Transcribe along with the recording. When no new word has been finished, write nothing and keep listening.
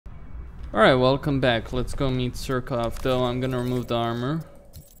Alright, welcome back. Let's go meet Surkov, though I'm gonna remove the armor.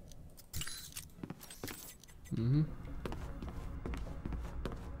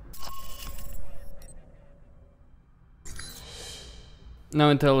 No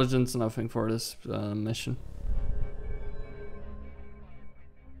intelligence, nothing for this mission.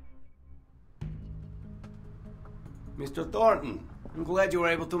 Mr. Thornton, I'm glad you were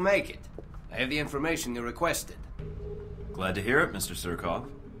able to make it. I have the information you requested. Glad to hear it, Mr. Surkov.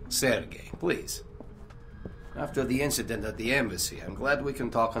 Sergei, please. After the incident at the embassy, I'm glad we can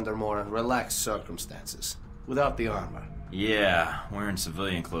talk under more relaxed circumstances, without the armor. Yeah, wearing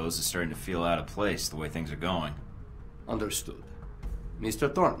civilian clothes is starting to feel out of place the way things are going. Understood.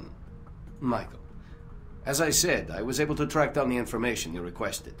 Mr. Thornton, Michael, as I said, I was able to track down the information you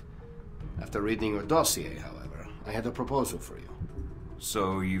requested. After reading your dossier, however, I had a proposal for you.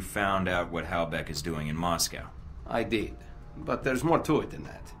 So you found out what Halbeck is doing in Moscow? I did, but there's more to it than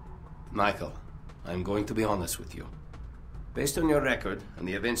that. Michael, I'm going to be honest with you. Based on your record and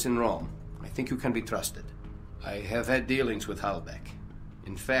the events in Rome, I think you can be trusted. I have had dealings with Halbeck.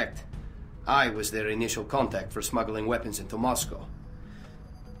 In fact, I was their initial contact for smuggling weapons into Moscow,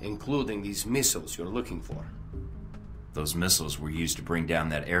 including these missiles you're looking for. Those missiles were used to bring down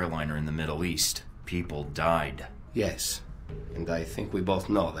that airliner in the Middle East. People died. Yes, and I think we both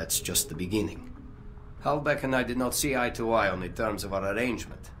know that's just the beginning. Halbeck and I did not see eye to eye on the terms of our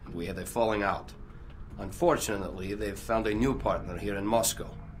arrangement, and we had a falling out. Unfortunately, they've found a new partner here in Moscow,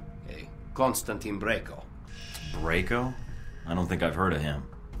 a Konstantin Breko. Breko? I don't think I've heard of him.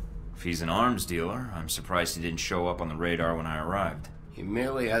 If he's an arms dealer, I'm surprised he didn't show up on the radar when I arrived. He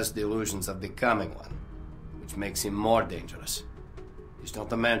merely has delusions of becoming one, which makes him more dangerous. He's not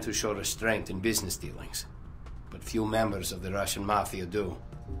the man to show restraint in business dealings, but few members of the Russian mafia do.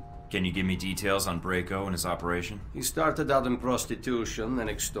 Can you give me details on Breko and his operation? He started out in prostitution and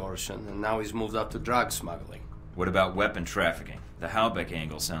extortion, and now he's moved up to drug smuggling. What about weapon trafficking? The Halbeck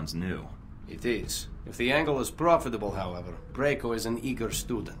angle sounds new. It is. If the angle is profitable, however, Breko is an eager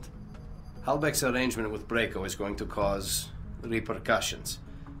student. Halbeck's arrangement with Breko is going to cause repercussions.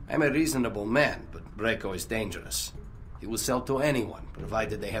 I'm a reasonable man, but Breko is dangerous. He will sell to anyone,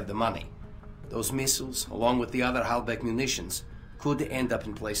 provided they have the money. Those missiles, along with the other Halbeck munitions, could end up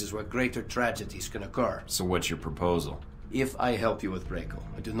in places where greater tragedies can occur. So what's your proposal? If I help you with Breko,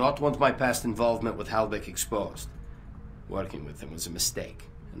 I do not want my past involvement with Halbeck exposed. Working with him was a mistake,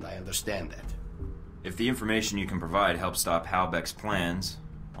 and I understand that. If the information you can provide helps stop Halbeck's plans,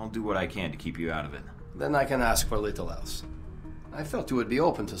 I'll do what I can to keep you out of it. Then I can ask for little else. I felt you would be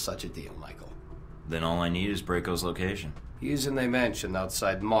open to such a deal, Michael. Then all I need is Breko's location. He is in a mansion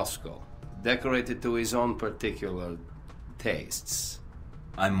outside Moscow, decorated to his own particular tastes.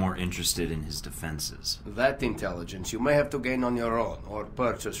 I'm more interested in his defenses. That intelligence you may have to gain on your own, or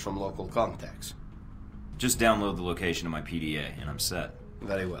purchase from local contacts. Just download the location of my PDA, and I'm set.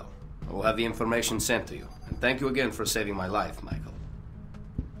 Very well. I will have the information sent to you. And thank you again for saving my life, Michael.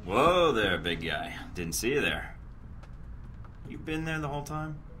 Whoa there, big guy. Didn't see you there. You been there the whole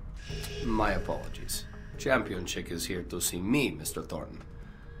time? My apologies. Champion Chick is here to see me, Mr. Thornton.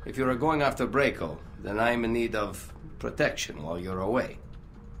 If you are going after Breko, then I am in need of protection while you're away.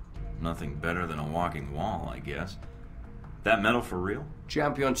 Nothing better than a walking wall, I guess. That medal for real?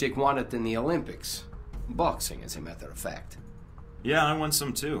 Champion Chick won it in the Olympics. Boxing, as a matter of fact. Yeah, I won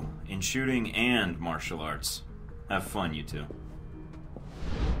some too. In shooting and martial arts. Have fun, you two.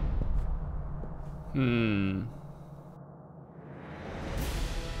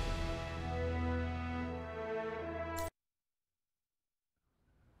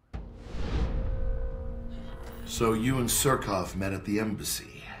 So you and Surkov met at the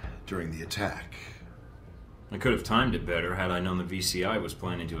embassy during the attack. I could have timed it better had I known the VCI was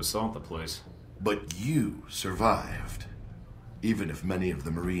planning to assault the place. But you survived, even if many of the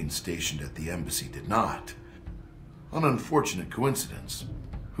Marines stationed at the embassy did not. An unfortunate coincidence.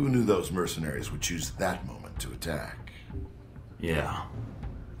 Who knew those mercenaries would choose that moment to attack? Yeah.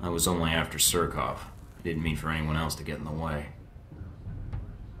 I was only after Surkov. I didn't mean for anyone else to get in the way.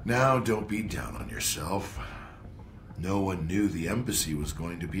 Now, don't be down on yourself. No one knew the embassy was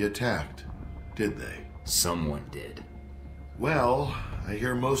going to be attacked, did they? Someone did. Well, I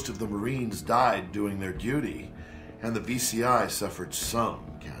hear most of the Marines died doing their duty, and the VCI suffered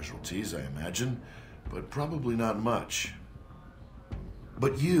some casualties, I imagine, but probably not much.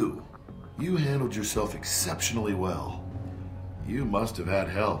 But you handled yourself exceptionally well. You must have had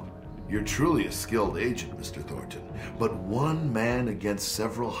help. You're truly a skilled agent, Mr. Thornton. But one man against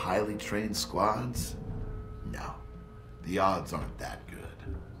several highly trained squads? No, the odds aren't that good.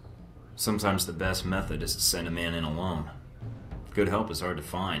 Sometimes the best method is to send a man in alone. Good help is hard to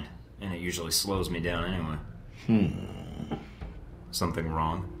find, and it usually slows me down anyway. Something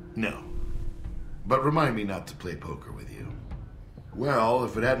wrong? No. But remind me not to play poker with you. Well,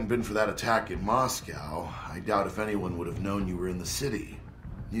 if it hadn't been for that attack in Moscow, I doubt if anyone would have known you were in the city.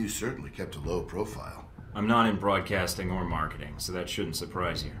 You certainly kept a low profile. I'm not in broadcasting or marketing, so that shouldn't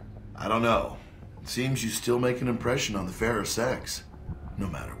surprise you. I don't know. It seems you still make an impression on the fairer sex, no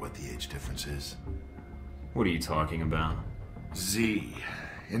matter what the age difference is. What are you talking about? Z.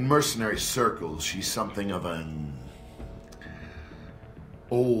 In mercenary circles, she's something of an...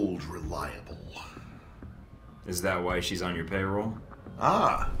 old reliable. Is that why she's on your payroll?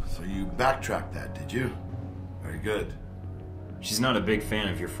 Ah, so you backtracked that, did you? Very good. She's not a big fan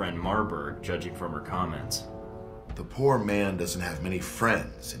of your friend Marburg, judging from her comments. The poor man doesn't have many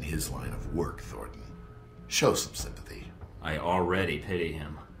friends in his line of work, Thorton. Show some sympathy. I already pity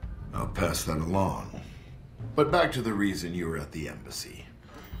him. I'll pass that along. But back to the reason you were at the embassy.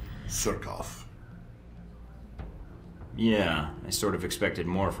 Surkov. Yeah, I sort of expected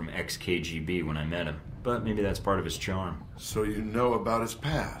more from ex-KGB when I met him, but maybe that's part of his charm. So you know about his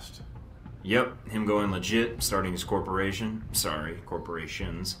past? Yep, him going legit, starting his corporation. Sorry,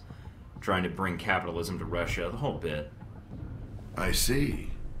 corporations. Trying to bring capitalism to Russia, the whole bit. I see.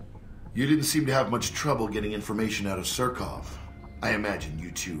 You didn't seem to have much trouble getting information out of Surkov. I imagine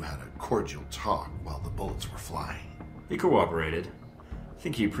you two had a cordial talk while the bullets were flying. He cooperated. I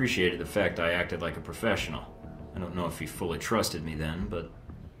think he appreciated the fact I acted like a professional. I don't know if he fully trusted me then, but...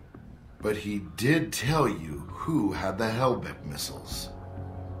 But he did tell you who had the Hellbeck missiles.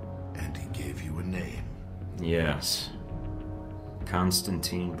 And he gave you a name. Yes.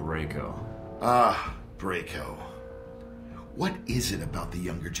 Konstantin Brayko. Ah, Brayko. What is it about the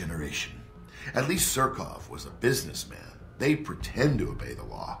younger generation? At least Surkov was a businessman. They pretend to obey the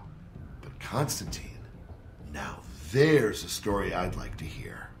law. But Konstantin, now there's a story I'd like to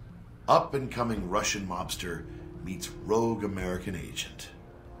hear. Up-and-coming Russian mobster meets rogue American agent.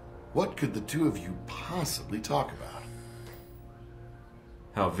 What could the two of you possibly talk about?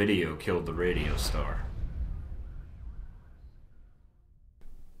 How video killed the radio star.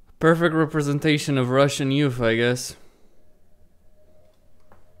 Perfect representation of Russian youth, I guess.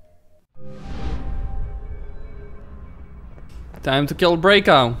 Time to kill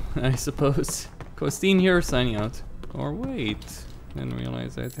Breakout, I suppose. Costin here, signing out. Or wait, didn't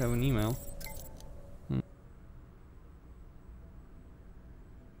realize I'd have an email.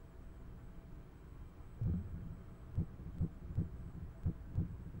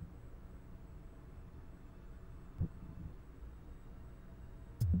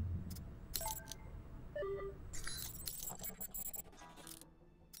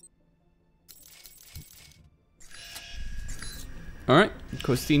 Alright,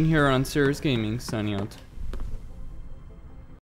 Costin here on Serious Gaming, signing out.